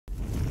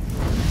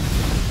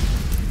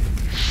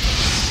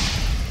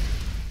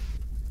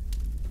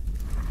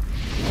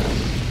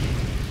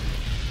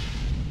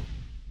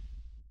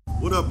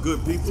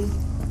good people?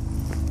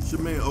 It's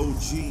your man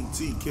OG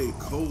TK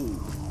Cole,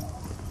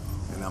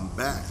 and I'm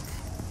back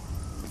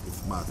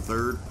with my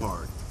third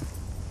part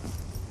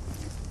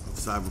of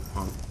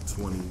Cyberpunk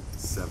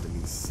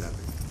 2077.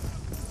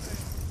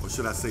 Or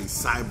should I say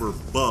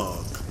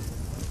Cyberbug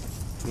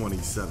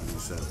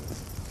 2077.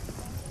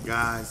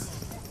 Guys,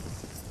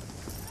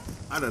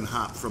 I done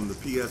hopped from the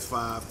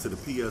PS5 to the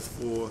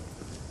PS4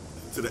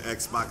 to the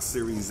Xbox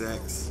Series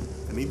X,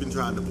 and even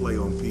tried to play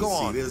on PC. Go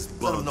on. There's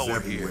bugs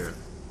everywhere.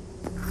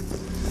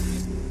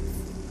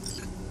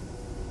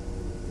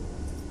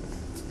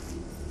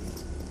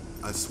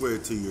 I swear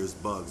to you, there's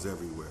bugs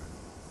everywhere.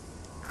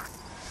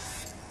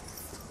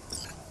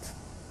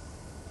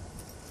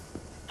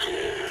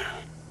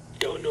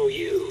 Don't know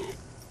you.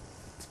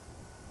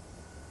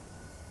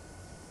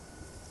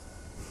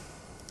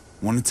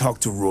 Want to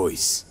talk to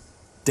Royce.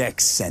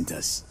 Dex sent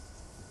us.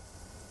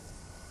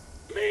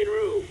 Main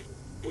room.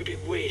 We've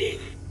been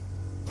waiting.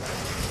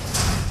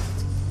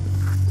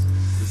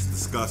 It's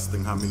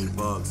disgusting how many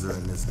bugs are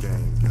in this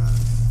game,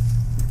 guys.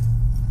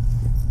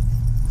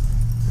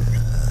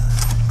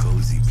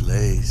 Cozy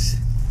place.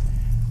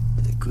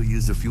 They could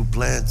use a few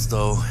plants,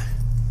 though.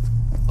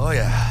 Oh,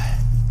 yeah.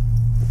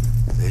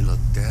 They look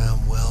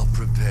damn well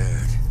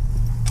prepared.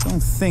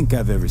 Don't think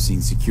I've ever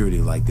seen security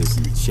like this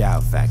in the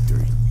Chow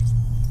factory.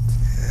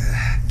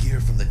 Gear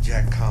from the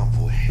Jack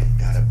convoy.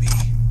 Gotta be.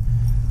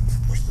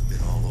 Must have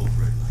been all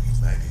over it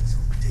like maggots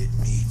or dead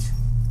meat.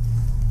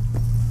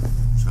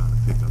 I'm trying to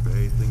pick up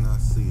everything I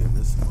see in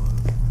this mug.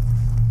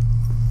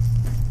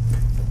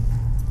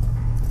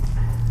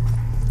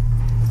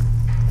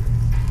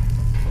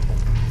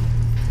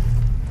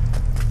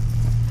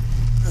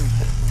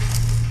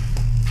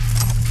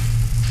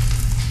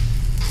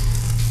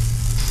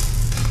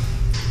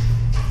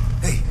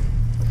 Hey,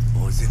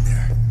 what was in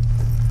there?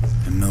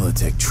 A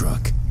Militech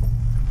truck.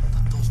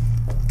 Those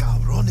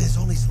cabrones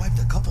only swiped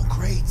a couple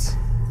crates.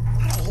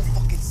 Not a whole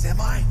fucking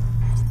semi.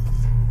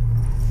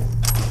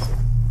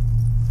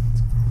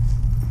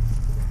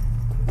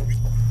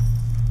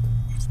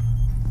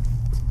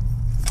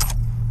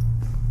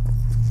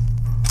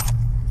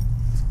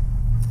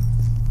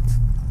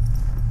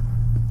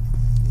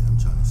 Yeah, I'm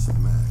trying to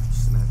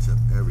snatch up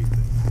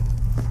everything.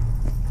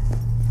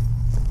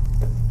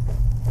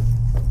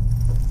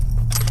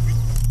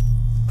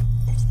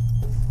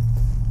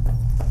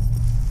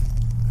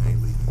 I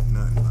ain't leaving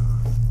nothing behind.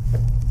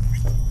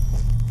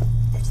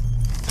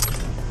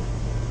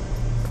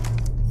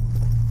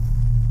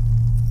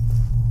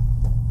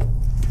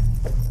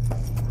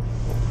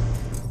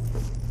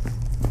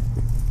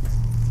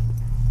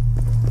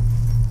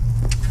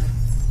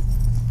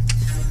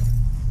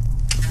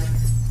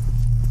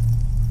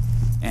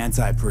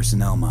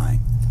 Anti-personnel mine.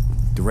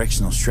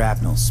 Directional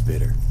shrapnel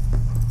spitter.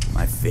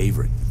 My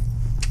favorite.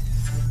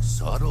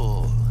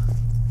 Subtle.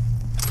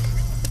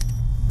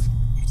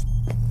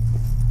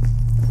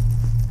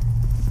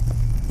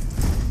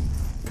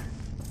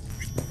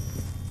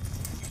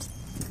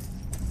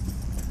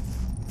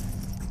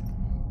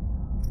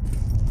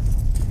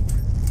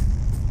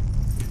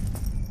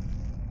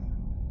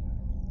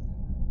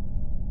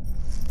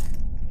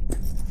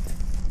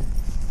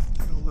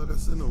 They don't let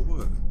us in or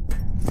what?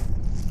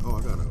 Oh,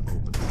 I gotta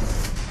open it.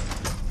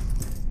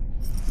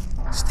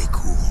 Stay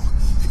cool.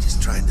 They're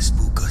just trying to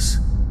spook us.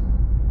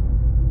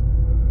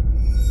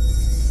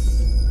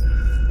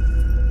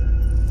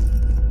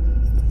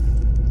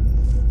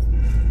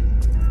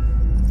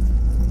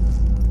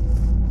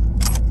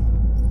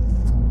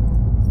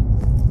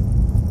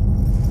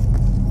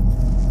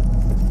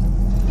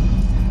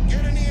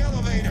 Get in the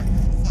elevator,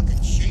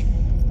 fucking sheep.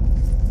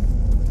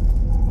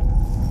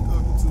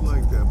 Talking to you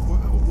like that, boy,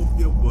 I'll whoop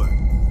your butt.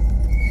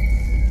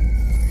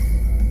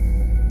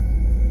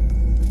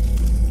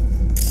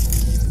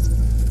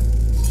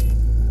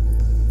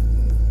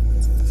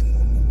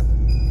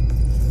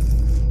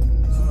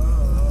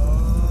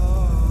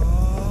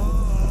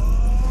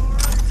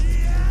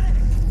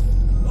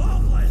 All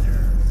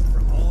pleasure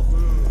from All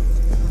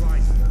Foods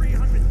provides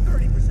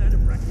 330%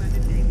 of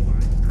recommended daily wine.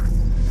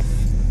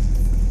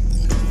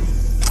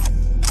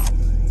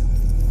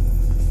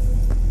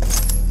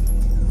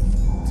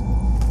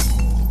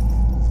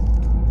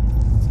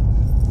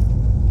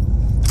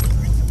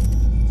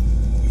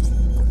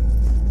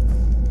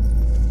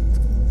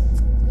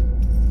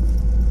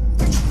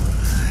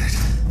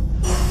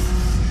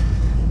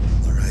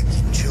 All right,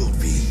 keep chilled,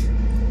 V.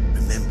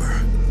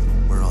 Remember,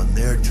 we're on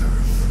their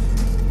turf.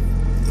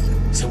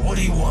 So what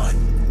do you want?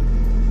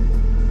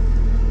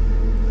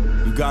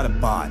 You got a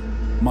bot.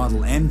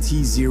 Model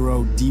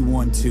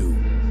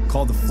MT0D12.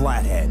 Called the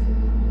Flathead.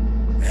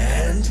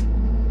 And?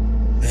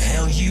 The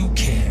hell you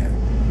care?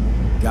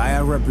 Guy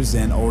I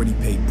represent already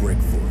paid Brick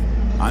for it.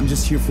 I'm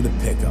just here for the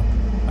pickup.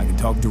 I can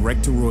talk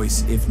direct to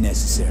Royce if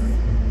necessary.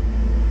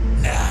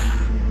 Nah,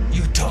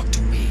 you talk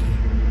to me.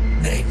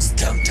 Name's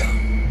Dum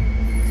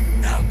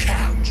Dum. Now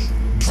couch,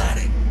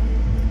 planet.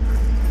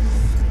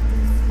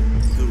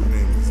 Dude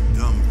name is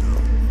Dum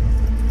Dum.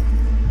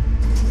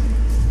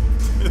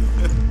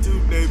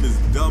 Dude name is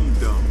Dum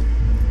Dum.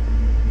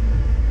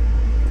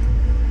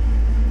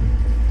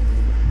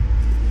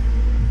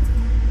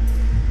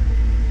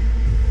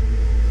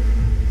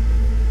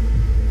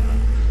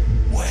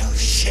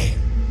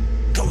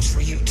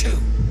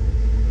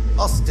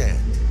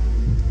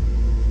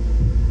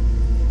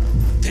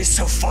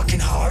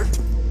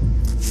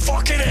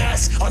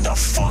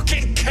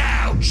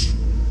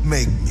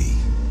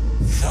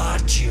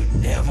 Thought you'd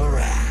never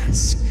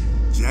ask.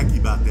 Jackie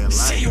about that life.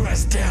 See your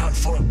ass down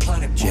for a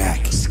planet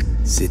Jack, bonus.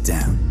 sit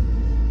down.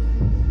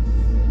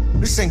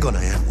 This ain't gonna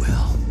end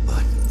well,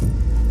 but...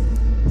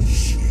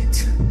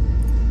 shit.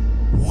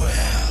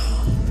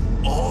 Well,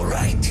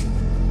 alright.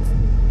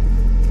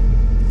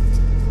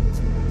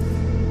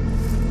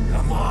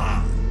 Come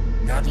on.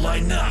 Gotta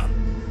lighten up.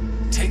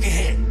 Take a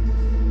hit.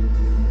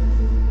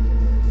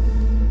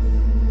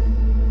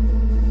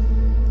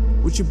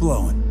 What you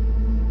blowing?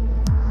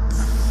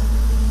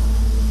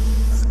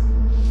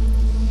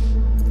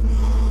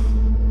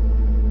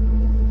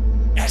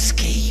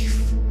 Esquive.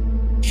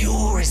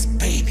 Yours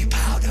baby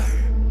powder.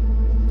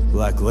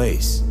 Black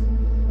lace.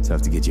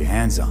 Tough to get your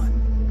hands on.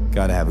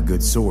 Gotta have a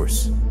good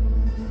source.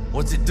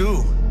 What's it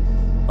do?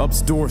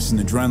 Ups Dorse and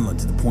adrenaline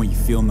to the point you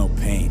feel no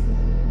pain.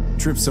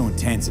 Trip's so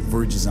intense it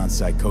verges on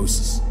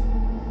psychosis.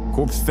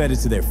 Corps fed it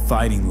to their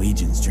fighting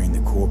legions during the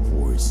Corp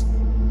Wars.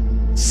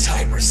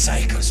 Cyber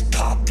psychos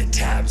pop the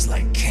tabs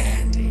like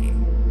candy.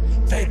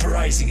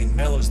 Vaporizing it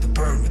mellows the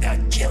burn without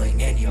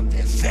killing any of the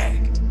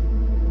effect.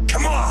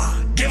 Come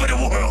on, give it a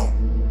whirl.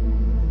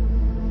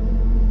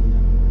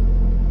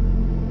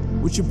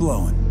 What you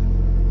blowing?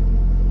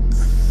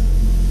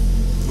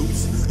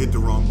 Oops, hit the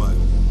wrong button.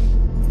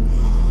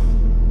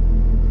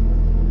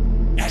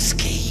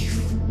 Esquive.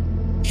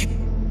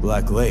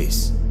 Black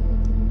lace.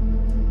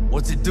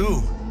 What's it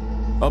do?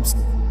 Ups.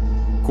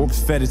 Corps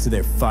fed it to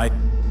their fight.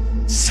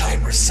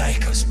 Cyber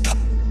psychos pop.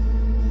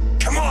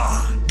 Come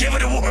on, give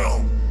it a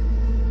whirl.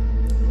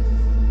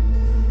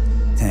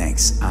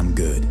 Thanks, I'm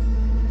good.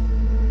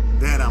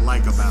 That I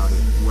like about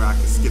it, where I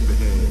can skip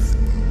ahead.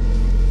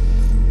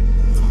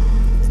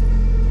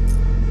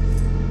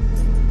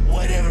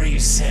 Whatever you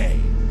say,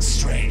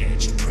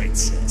 straight-edged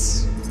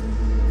princess.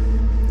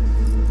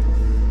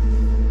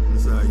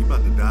 So, you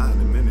about to die in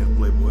a minute,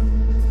 Playboy.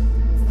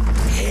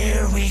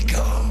 Here we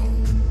go.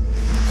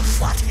 The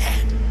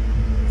Flathead,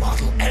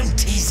 model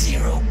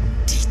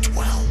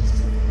MT-0D12.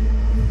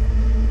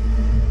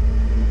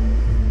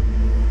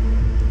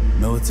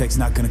 Militech's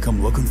not gonna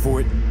come looking for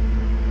it?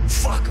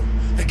 Fuck them.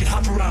 They can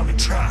hop around and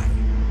try.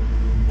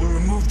 We'll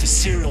remove the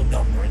serial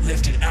number and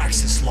lifted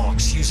access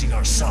locks using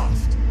our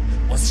soft.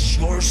 What's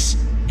yours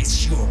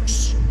is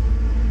yours.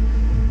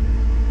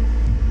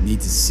 Need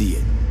to see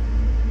it.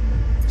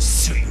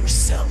 Suit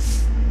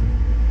yourself.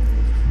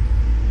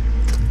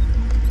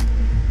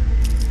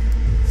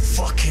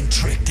 Fucking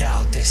tricked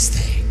out this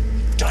thing.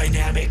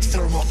 Dynamic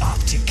thermal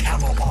optic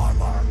camo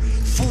armor.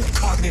 Full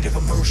cognitive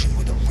immersion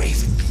with a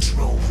Raven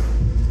controller.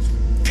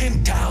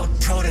 Pimped out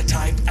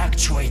prototype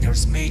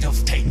actuators made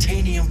of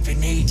titanium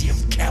vanadium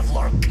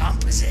Kevlar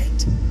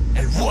composite.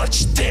 And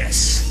watch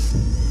this.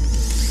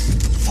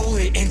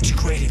 Fully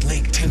integrated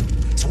link too,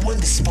 so when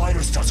the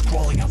spider starts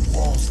crawling up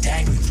walls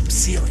dangling from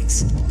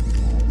ceilings.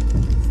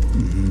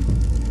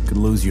 Could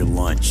lose your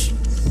lunch.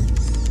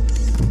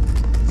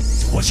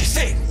 What you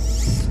think?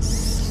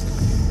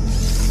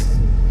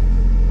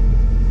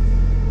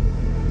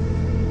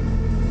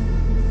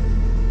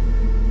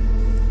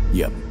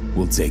 Yep,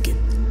 we'll take it.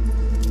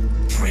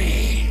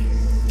 Free.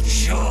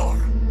 Sure.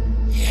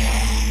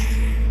 Yeah.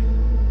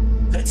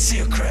 Let's see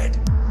your cred.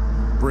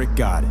 Brick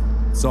got it.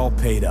 It's all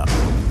paid up.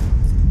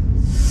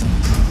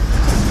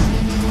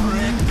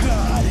 Brick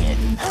got it.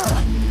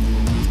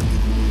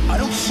 I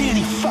don't see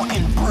any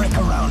fucking brick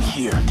around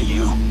here, do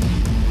you?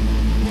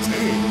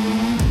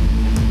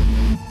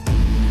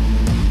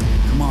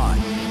 Come on.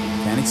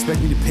 Can't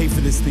expect me to pay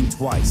for this thing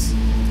twice.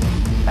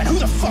 And who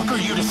the fuck are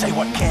you to say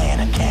what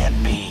can and can't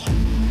be?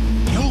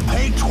 You'll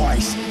pay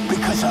twice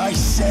because I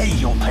say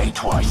you'll pay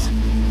twice.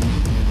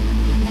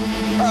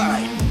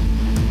 Alright.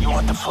 You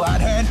want the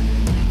Flathead?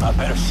 I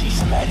better see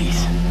some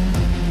eddies.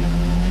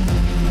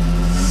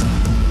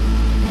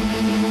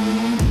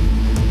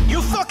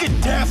 You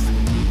fucking deaf?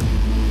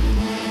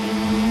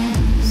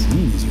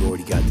 Seeing as you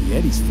already got the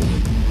eddies for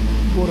it,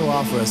 you ought to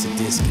offer us a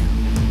discount.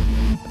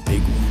 A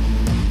big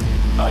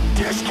one. A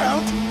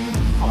discount?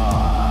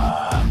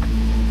 Fuck.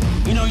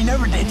 You know, you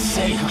never did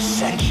say who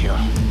sent you.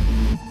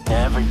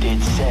 Never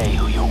did say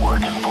who you're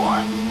working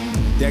for.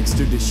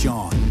 Dexter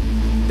Deshawn.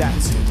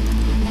 That's who.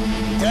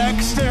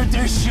 Dexter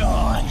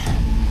Deshawn.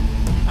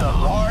 The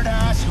lord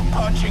ass who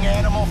punching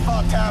animal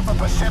fucked half of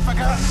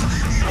Pacifica?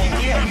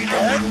 He ain't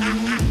dead.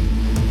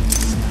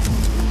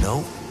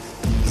 No,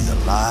 he's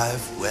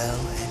alive, well,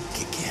 and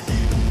kicking.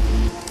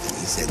 And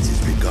he sends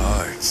his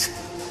regards.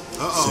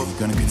 So you're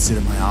gonna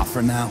consider my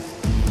offer now?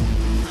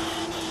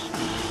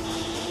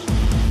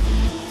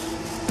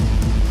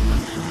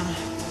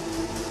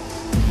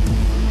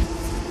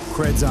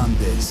 Cred's on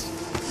this.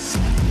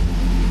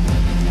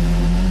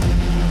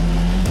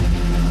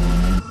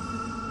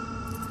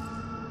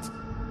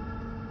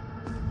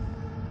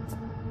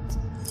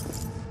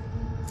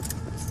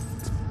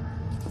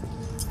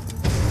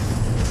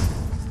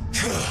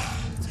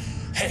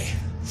 Hey,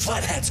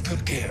 Flathead's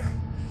good gear.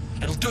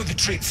 It'll do the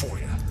trick for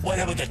you,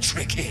 whatever the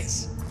trick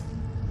is.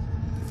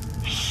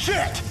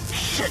 Shit!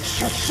 Shit!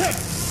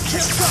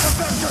 Chip's got a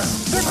vector!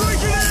 They're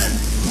breaking in!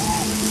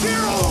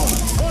 Zero!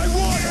 I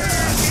want him!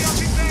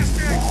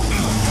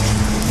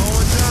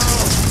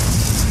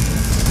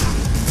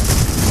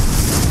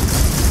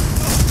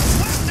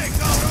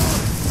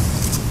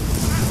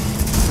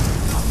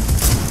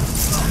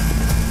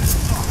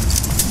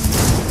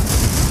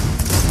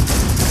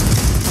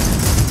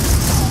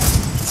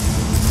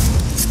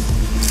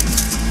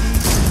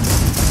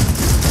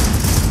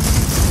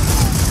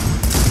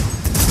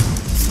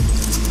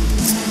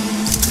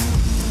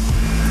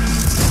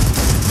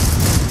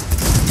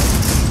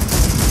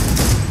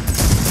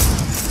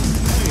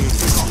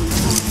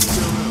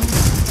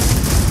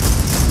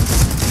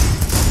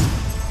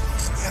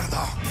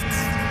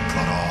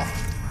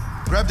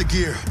 the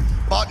gear.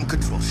 Button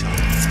control shop.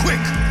 Quick!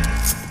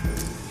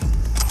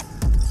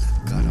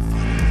 Gotta find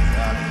a way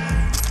out of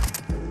here.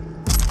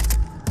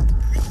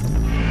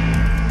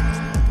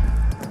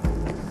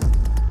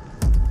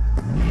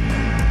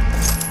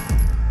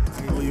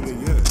 Ain't leaving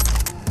yet.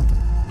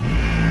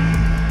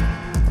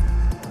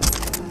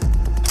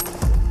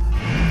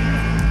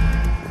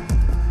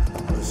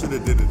 I should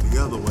have did it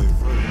the other way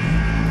first.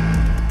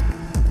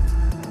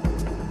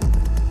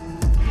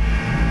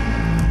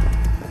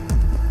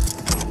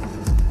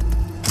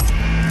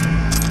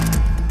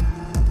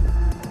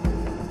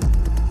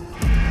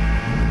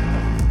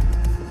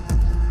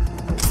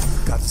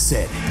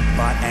 Set,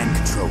 bot and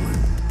controller.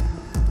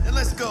 And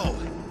let's go.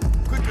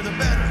 Quicker the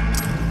better.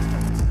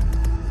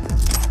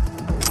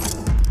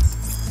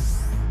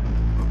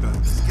 Okay.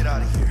 Let's get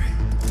out of here.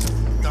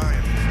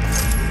 Dying.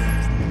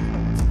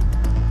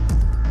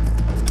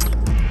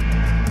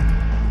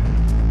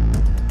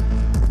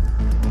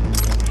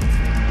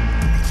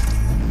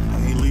 I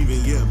ain't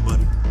leaving yet,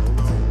 buddy. Hold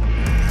on.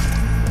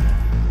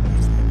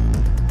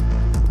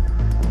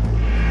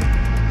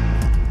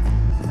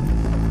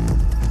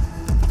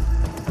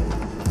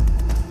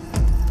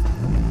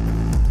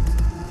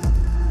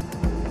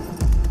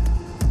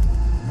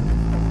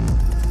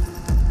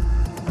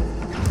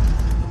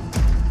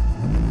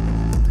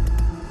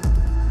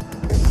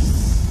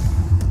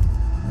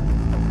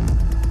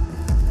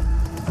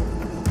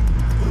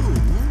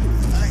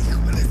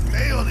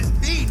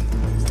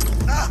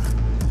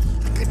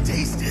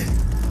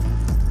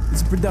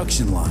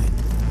 Production line.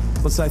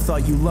 Plus, I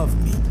thought you loved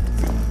me.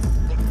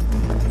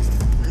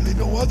 Really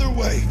no other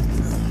way.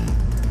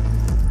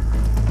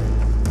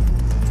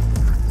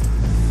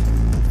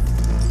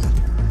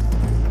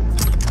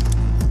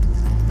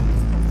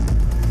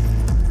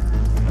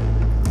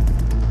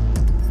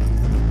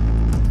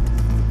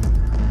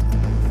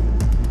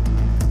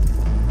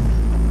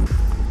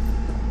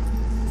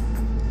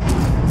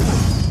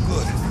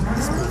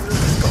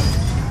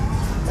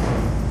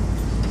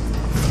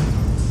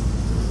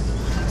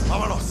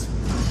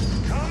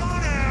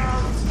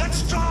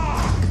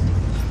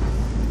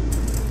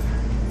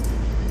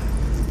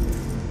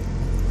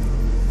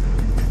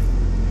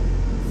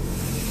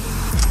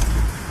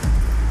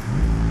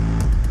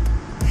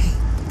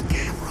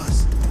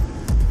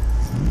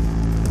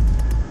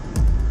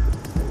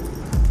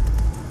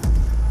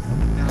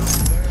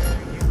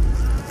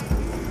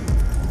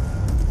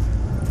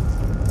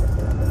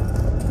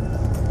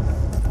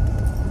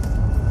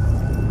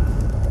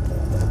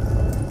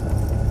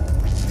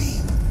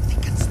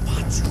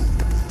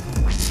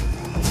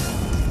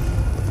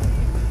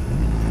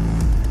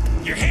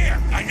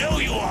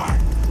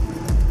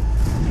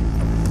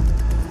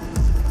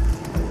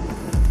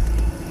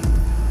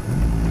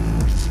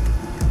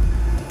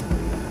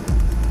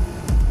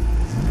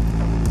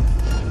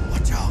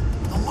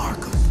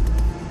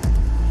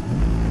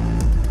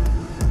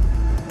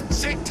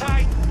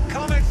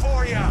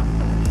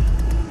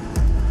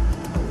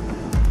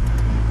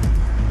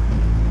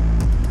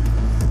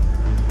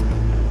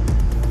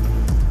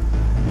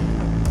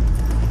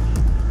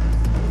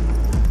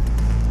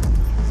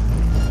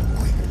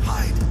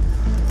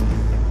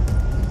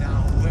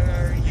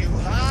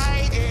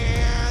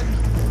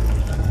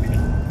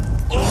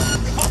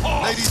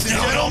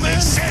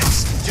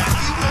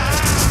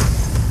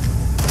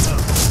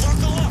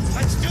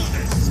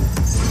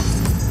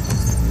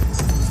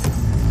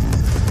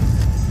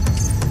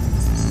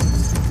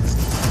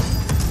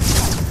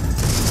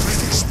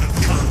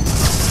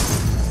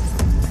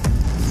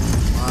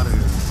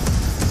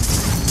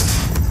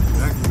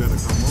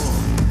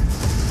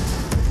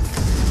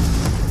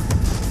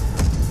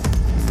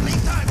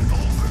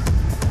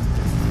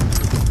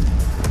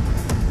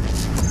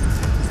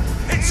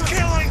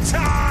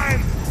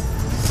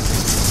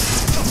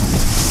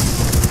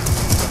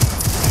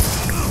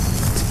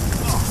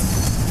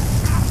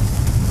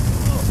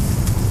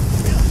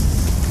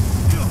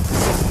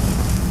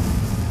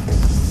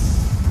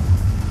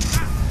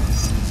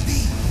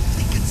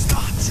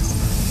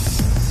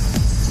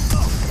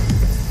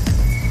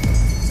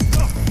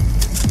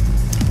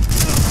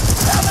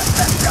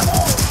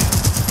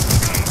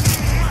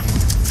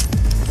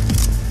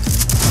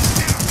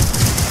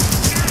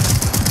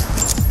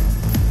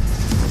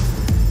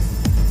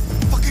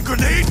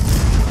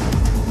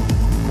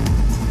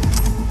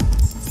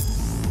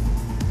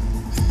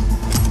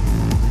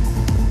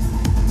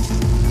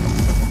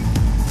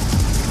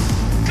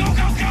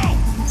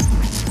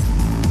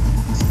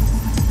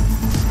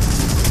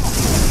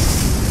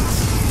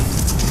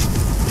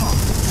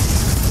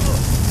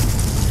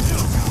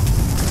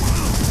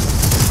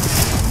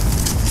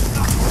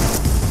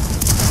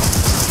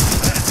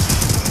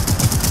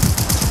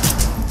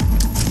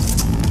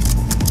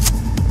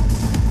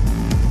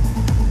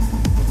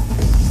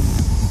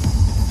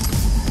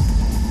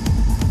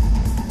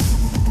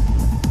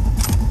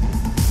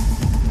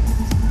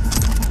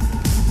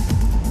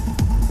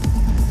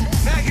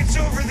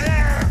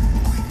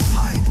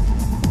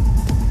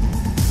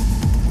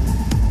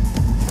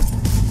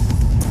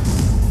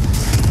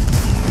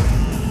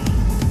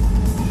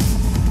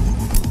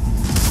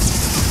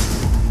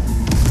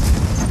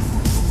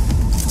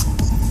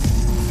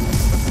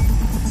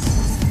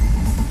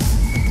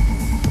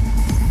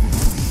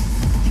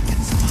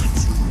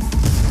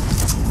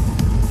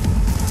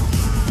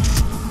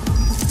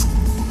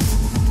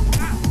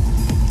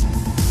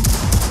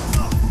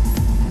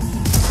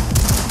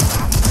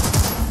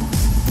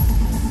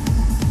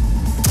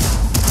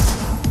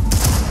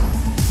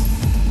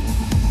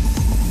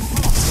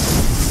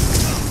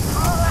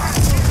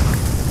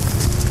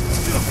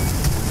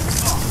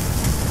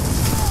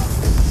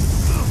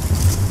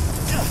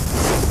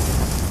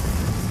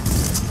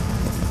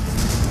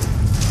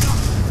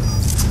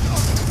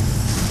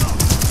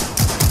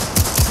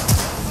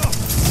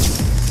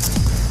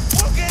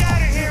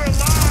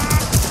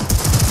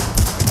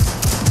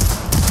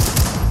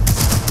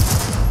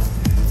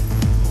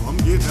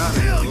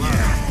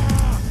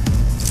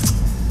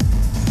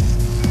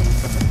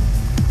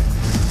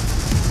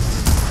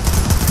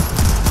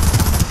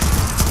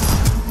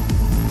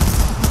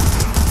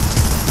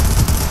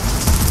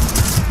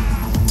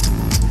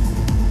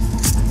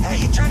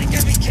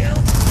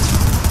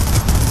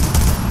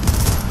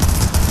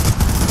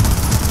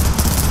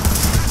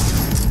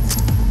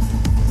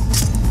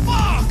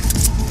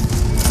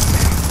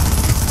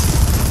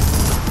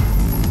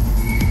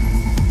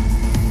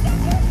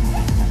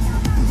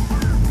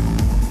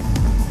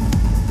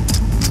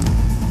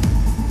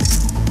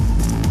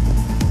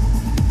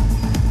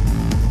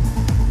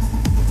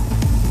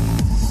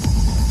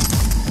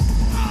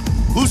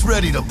 Who's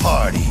ready to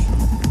party?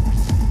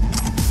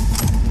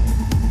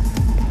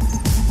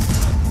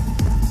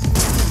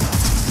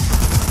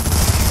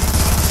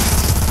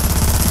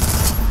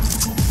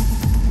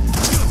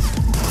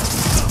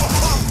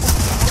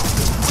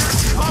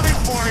 Coming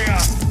for ya!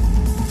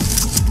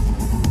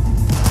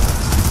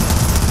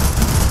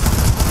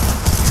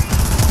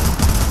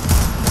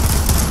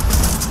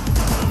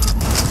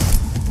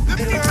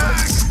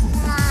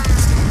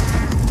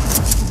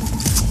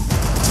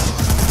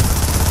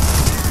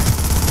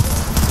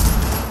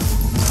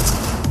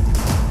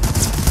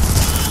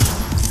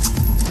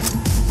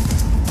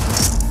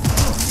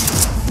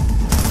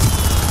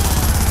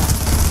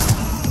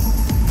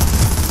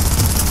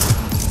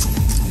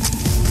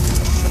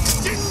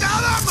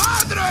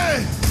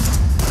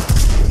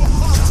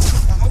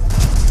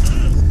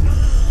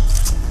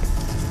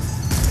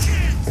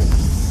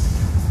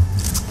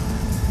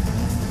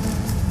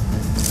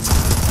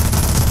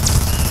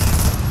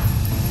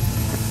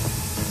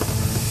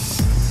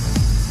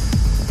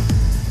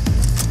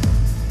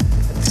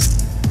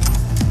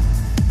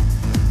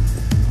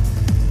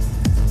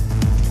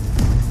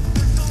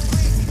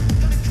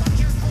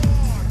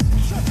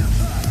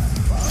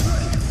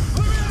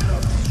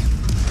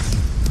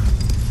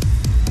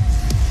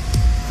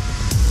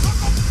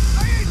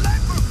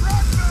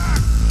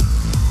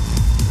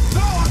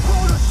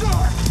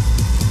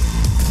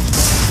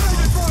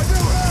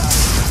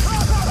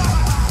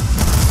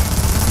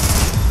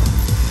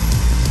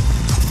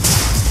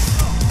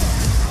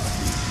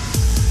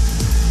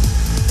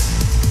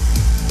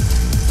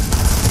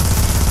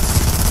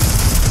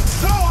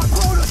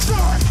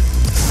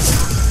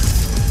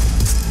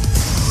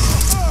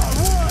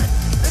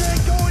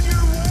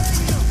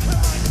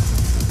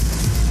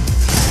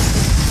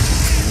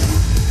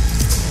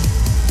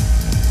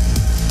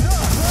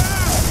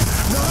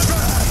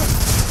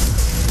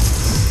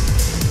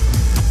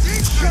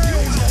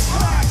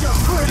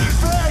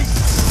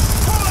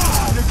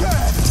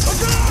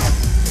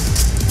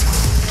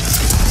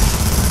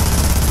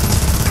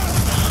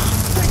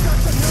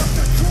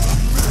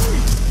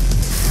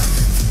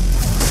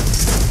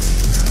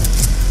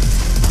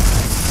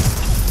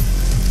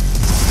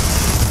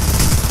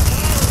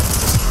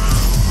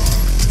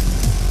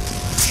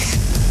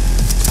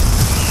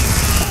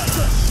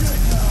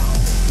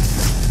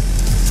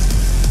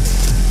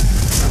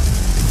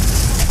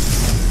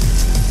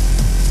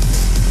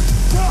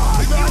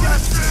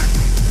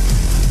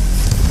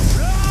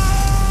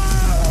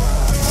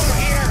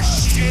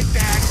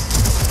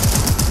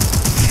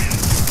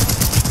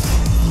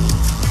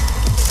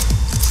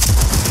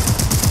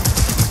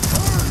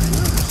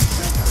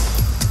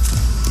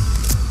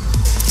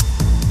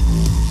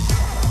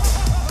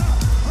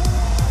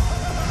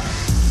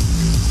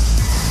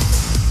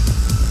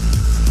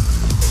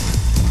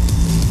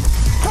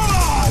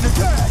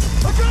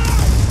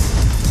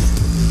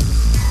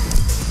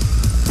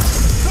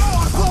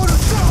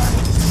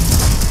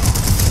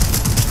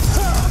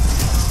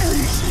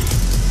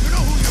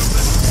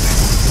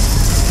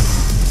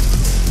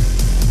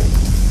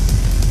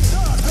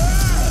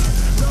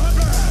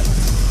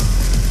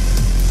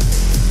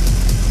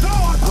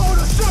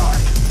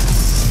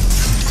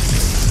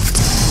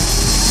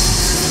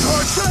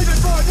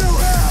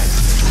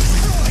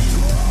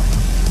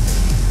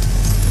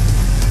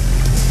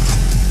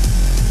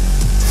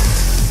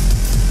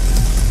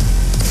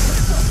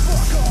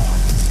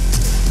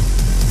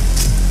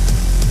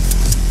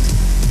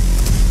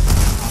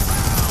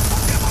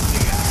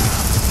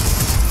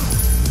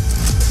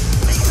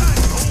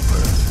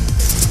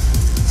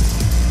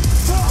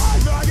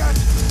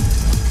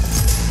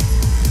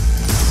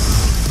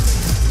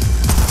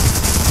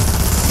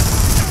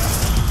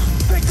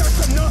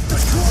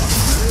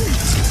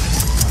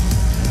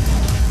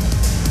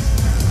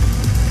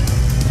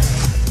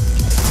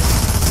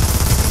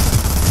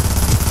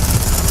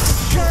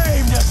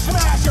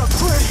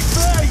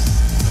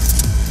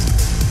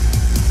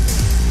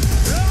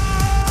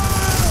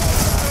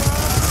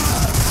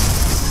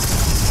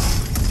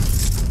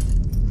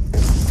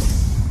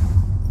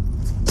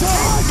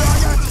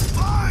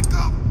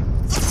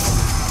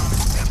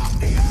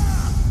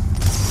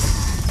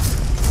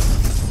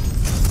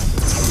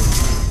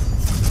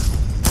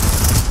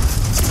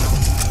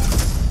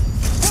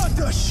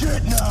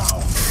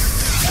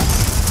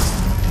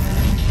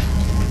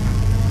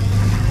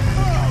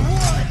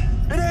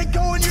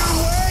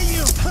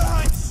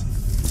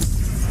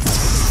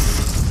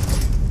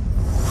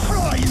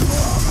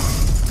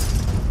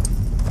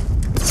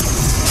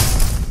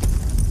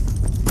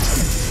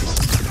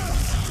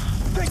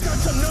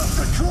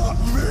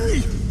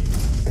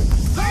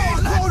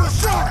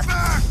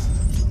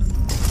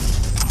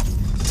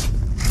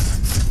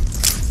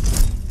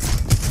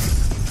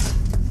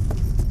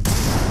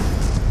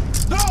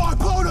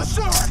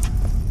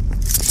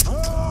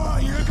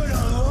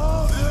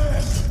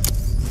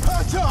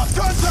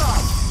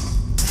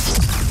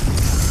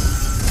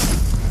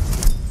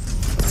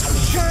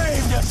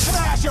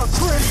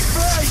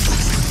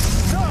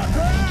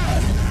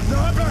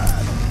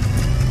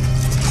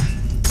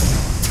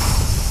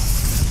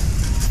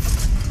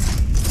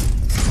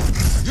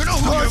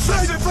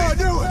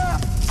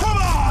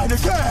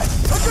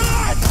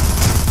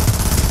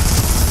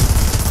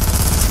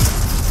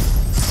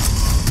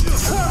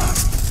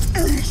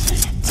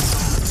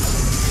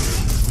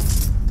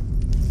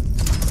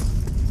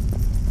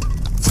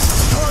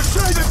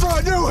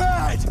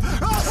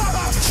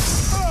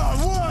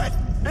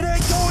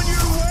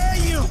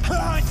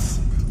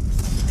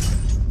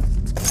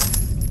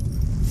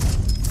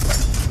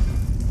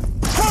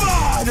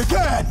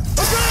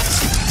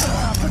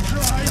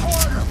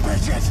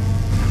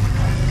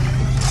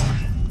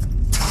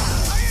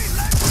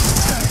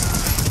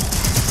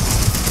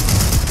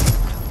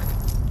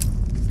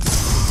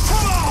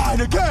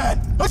 on, again!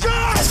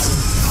 Again!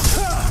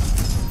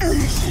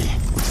 Easy.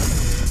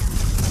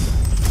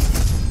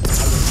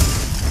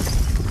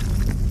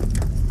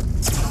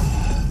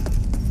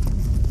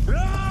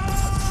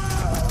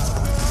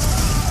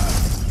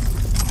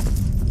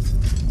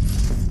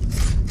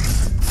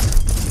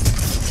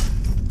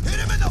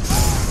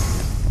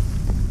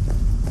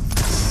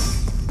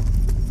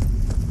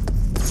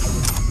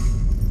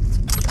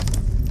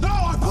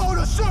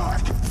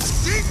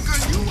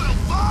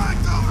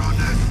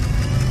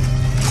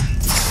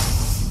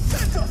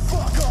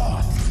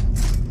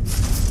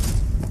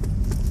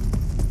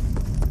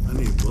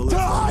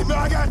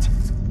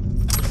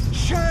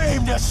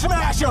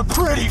 Smash a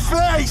pretty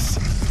face!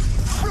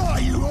 Fry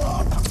you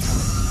up!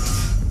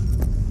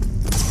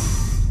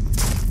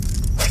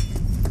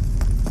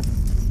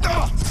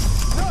 Not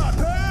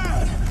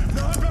bad!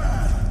 Not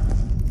bad!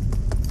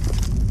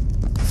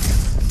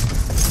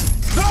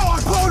 No,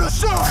 I blown a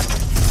shark!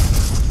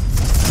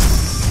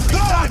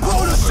 No, I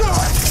blown a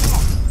shark!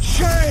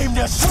 Shame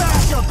to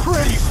smash a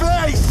pretty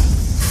face!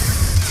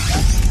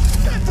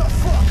 Get the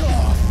fuck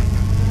off!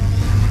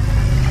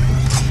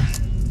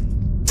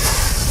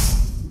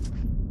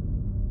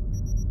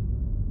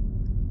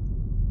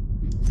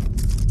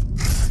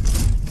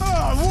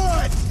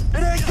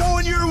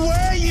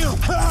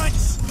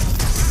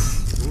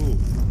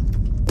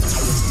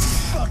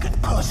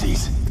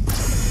 Pussies.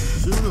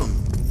 Shoot him.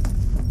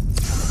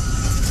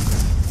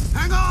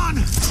 Hang on!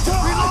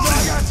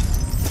 Reload!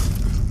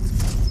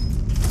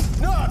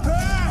 Not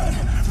bad!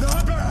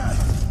 Not bad!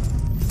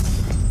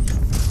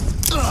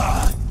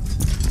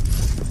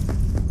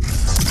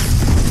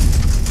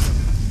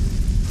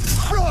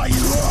 Fry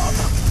you up!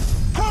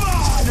 Come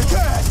on!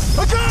 Again!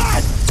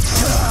 Again!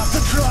 You have to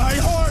try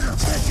harder,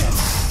 bitches!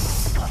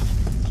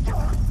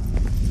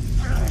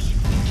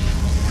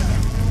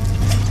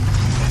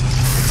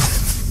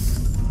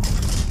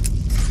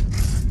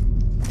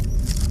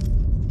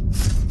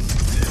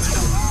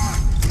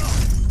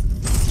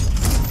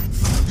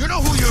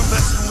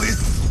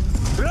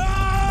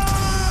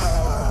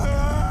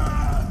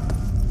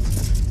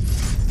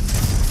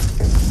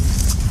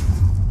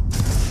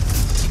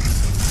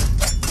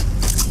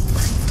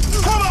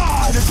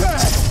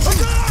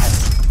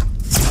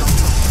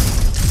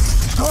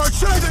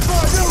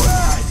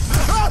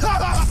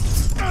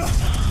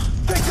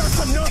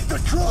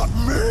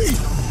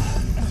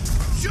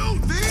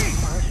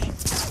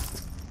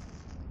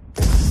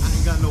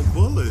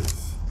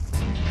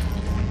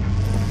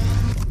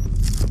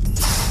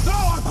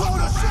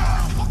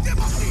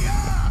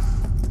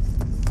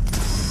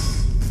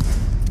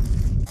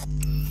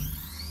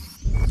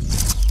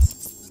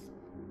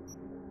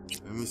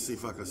 See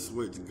if I can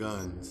switch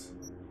guns.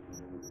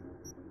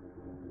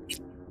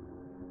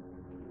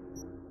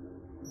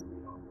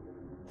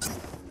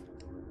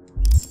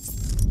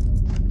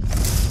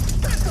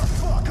 Get the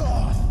fuck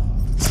off!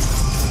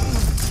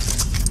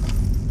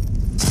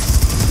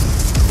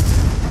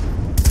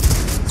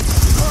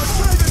 I'm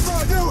saving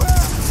my new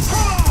head!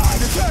 Come on!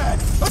 Again!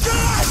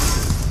 Again!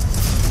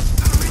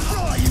 Let me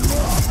fry you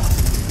up!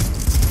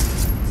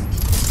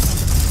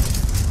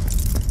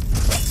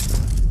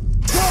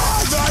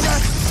 God,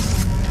 maggot!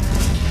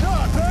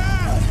 Not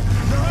bad!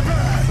 Not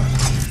bad!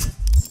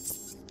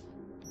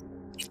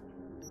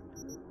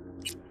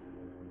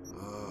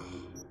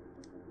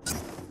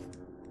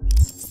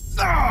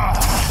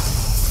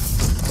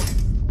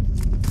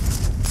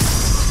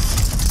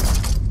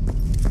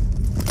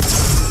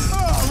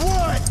 Oh,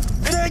 what?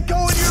 It ain't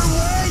going your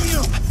way,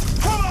 you!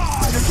 Come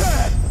on!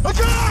 Again!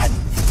 Again!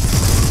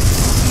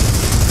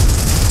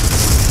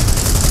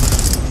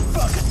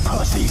 Fucking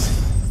pussies!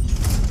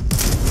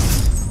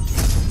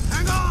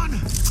 Hang on!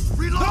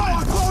 Reload! No,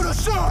 I blown a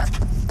shark!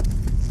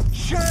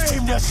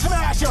 Shame to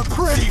smash a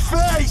pretty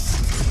face!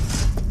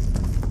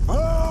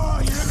 Oh,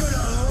 you're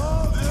gonna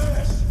love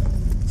this!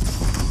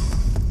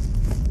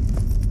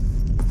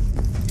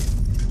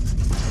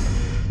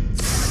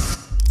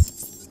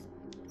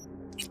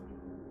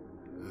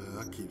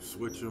 I keep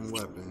switching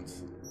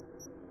weapons.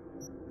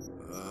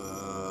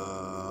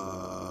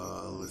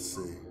 Let's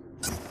see.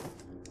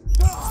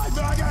 Die,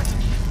 maggot!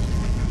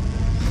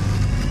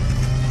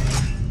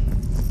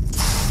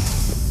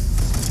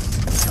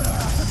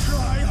 Have to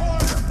try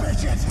harder,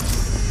 bitches!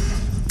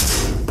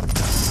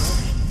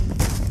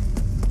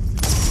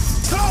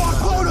 No, I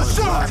blown a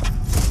shark!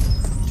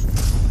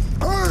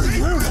 Burn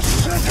you to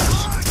cinders!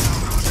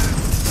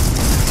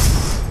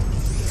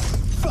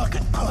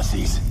 Fucking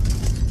pussies!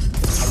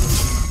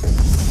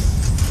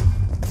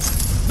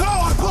 No,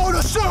 I blown a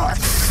shark!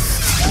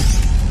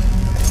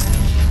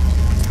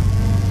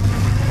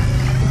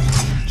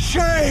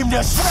 Shame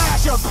to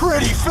smash a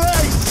pretty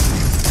face!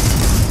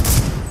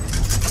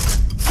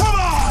 Come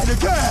on,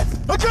 again!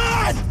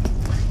 Again!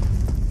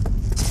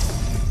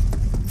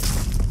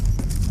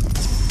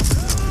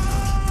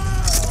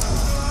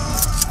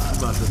 I'm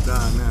about to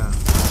die now.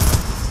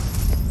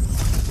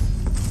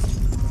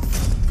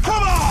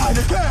 Come on,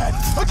 again!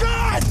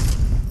 Again!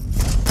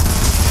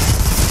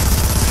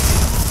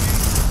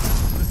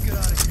 Let's get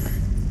out of here.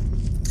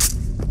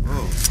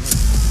 Oh, nice.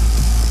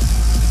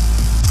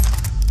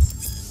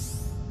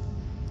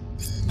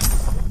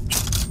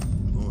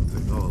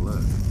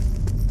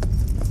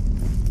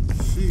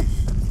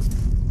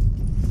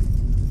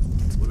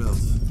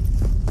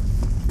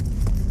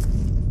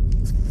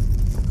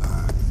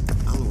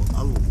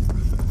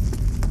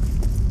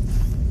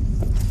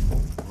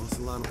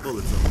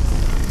 bullets on me.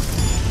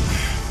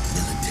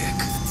 Militech.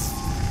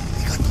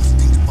 They got those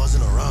things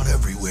buzzing around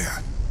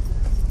everywhere.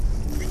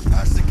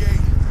 Past the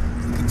gate.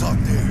 We can talk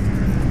there.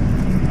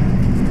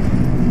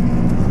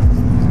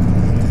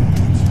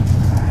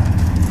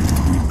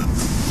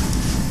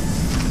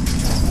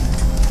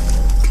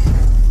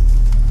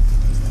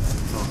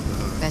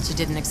 Bet you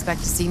didn't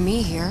expect to see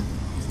me here.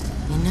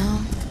 You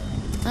know,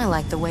 I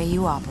like the way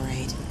you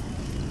operate.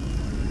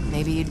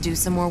 Maybe you'd do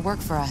some more work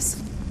for us.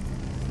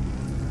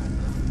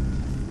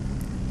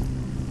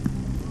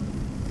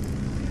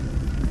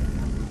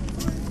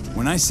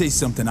 When I say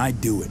something, I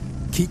do it.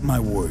 Keep my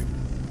word.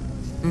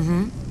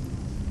 Mm-hmm.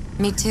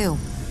 Me too.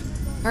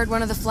 Heard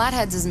one of the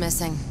flatheads is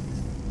missing.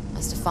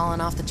 Must have fallen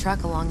off the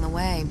truck along the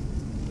way.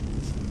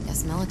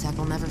 Guess Militech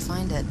will never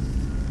find it.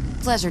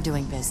 Pleasure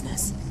doing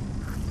business.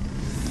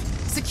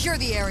 Secure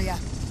the area.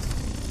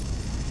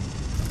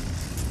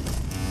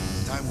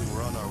 Time we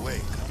were on our way.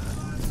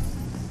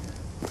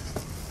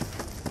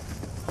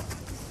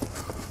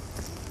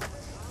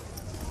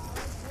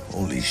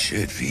 Holy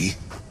shit, V.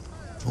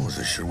 I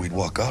wasn't sure we'd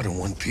walk out in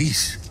one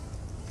piece.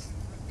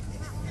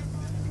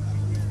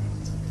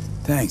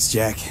 Thanks,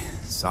 Jack.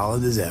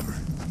 Solid as ever.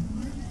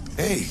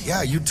 Hey,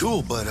 yeah, you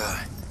too, but,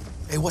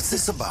 hey, what's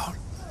this about?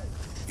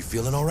 You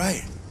feeling all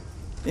right?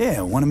 Yeah,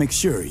 I want to make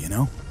sure, you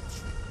know?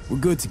 We're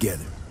good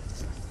together.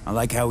 I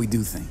like how we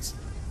do things.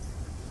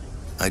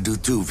 I do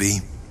too, V.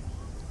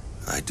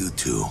 I do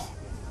too.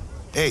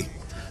 Hey,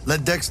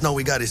 let Dex know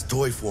we got his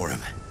toy for him.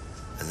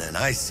 And then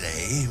I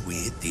say we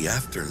hit the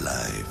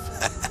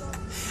afterlife.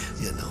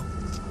 You know,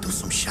 do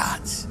some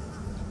shots.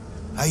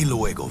 Ahí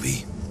luego,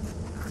 V.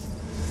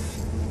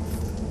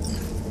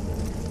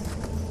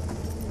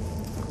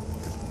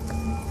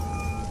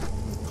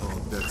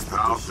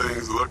 How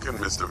things looking,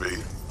 Mr.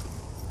 V?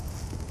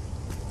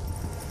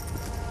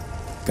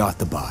 Got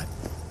the bot.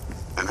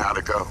 And how'd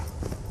it go?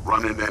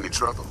 Run into any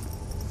trouble?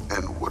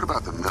 And what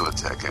about the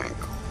Militech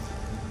angle?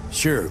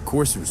 Sure, of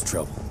course there was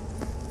trouble.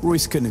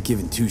 Royce couldn't have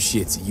given two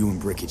shits that you and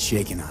Brick had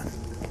shaken on him.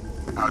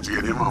 How'd you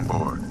get him on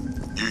board?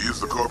 You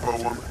used the Corpo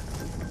woman?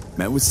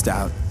 Met with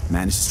Stout,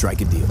 managed to strike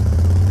a deal.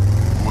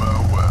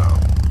 Well, well.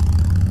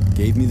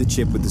 Gave me the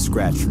chip with the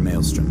scratch from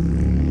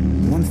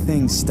Maelstrom. One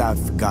thing Stout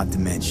forgot to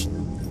mention.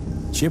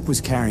 Chip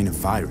was carrying a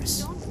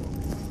virus.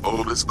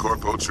 Oldest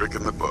Corpo trick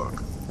in the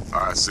book.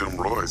 I assume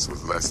Royce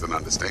was less than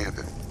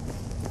understanding.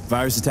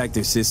 Virus attacked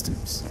their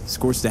systems,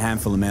 scorched a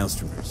handful of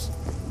Maelstromers.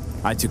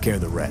 I took care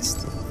of the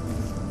rest.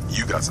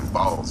 You got some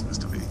balls,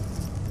 Mr. V.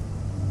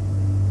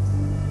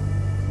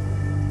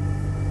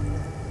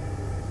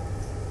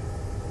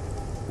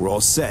 We're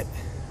all set,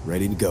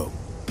 ready to go.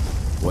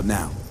 What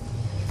now?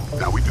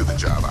 Now we do the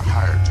job I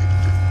hired you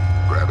to do,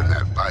 grabbing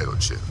that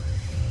biochip.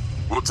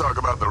 We'll talk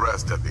about the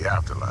rest at the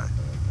afterlife.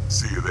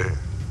 See you there.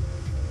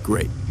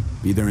 Great.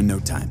 Be there in no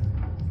time.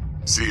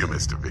 See you,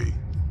 Mr. V.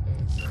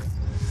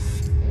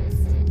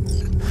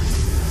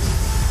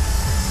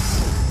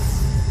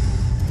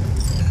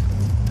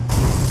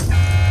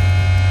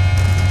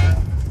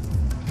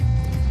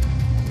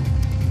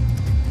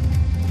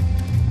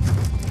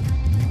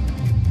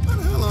 How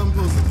the hell I'm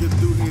supposed to get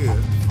through here?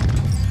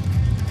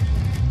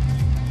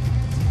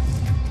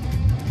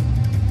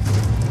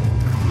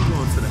 We're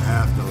going to the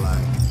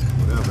afterlife,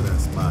 whatever that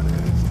spot is.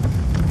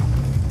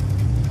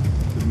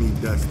 To meet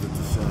Dexter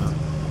Tashana.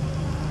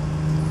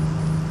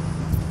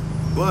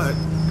 But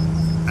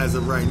as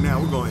of right now,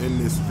 we're gonna end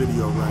this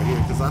video right here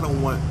because I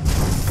don't want,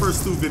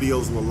 first two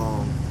videos were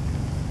long.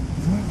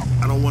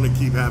 I don't want to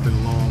keep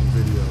having long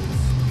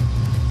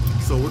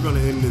videos. So we're gonna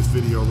end this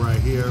video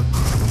right here.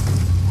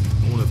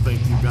 I want to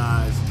thank you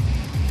guys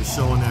for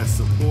showing that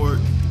support.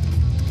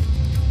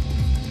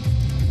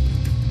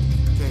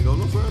 Can't go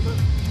no further.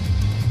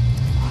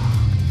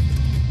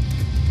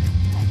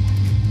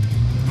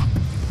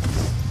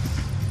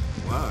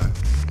 Why?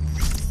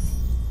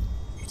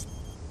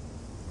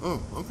 Oh,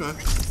 okay.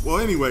 Well,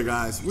 anyway,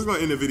 guys, we're going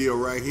to end the video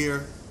right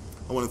here.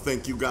 I want to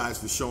thank you guys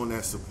for showing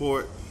that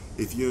support.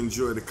 If you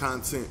enjoy the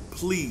content,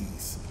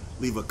 please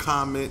leave a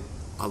comment,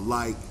 a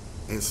like,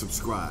 and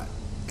subscribe.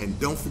 And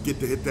don't forget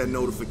to hit that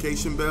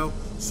notification bell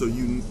so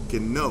you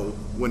can know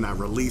when I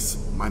release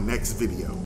my next video.